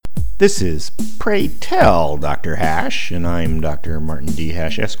This is Pray Tell Dr. Hash, and I'm Dr. Martin D.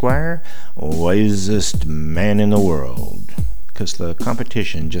 Hash, Esquire, wisest man in the world. 'Cause the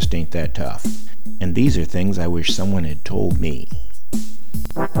competition just ain't that tough. And these are things I wish someone had told me.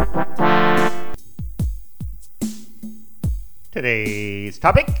 Today's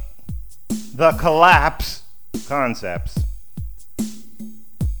topic: the collapse concepts.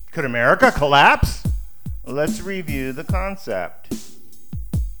 Could America collapse? Let's review the concept.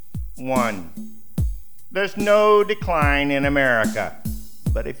 1. There's no decline in America,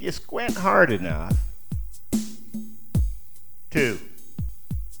 but if you squint hard enough. 2.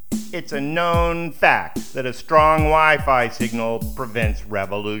 It's a known fact that a strong Wi-Fi signal prevents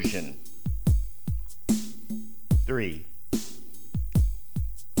revolution. 3.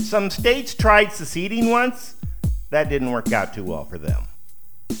 Some states tried seceding once. That didn't work out too well for them.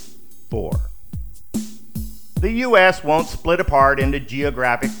 4. The U.S. won't split apart into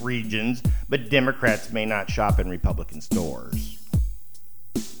geographic regions, but Democrats may not shop in Republican stores.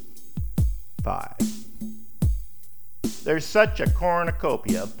 5. There's such a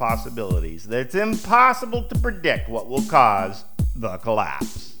cornucopia of possibilities that it's impossible to predict what will cause the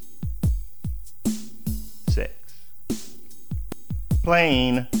collapse. 6.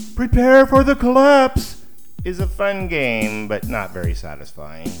 Playing Prepare for the Collapse is a fun game, but not very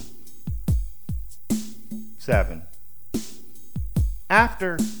satisfying. 7.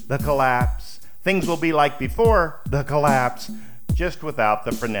 After the collapse, things will be like before the collapse, just without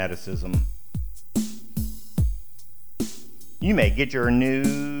the freneticism. You may get your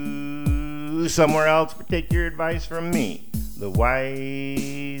news somewhere else, but take your advice from me, the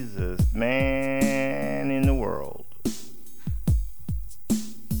wisest man in the world.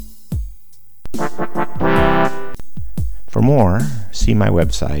 For more, see my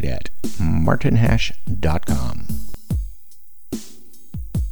website at martinhash.com.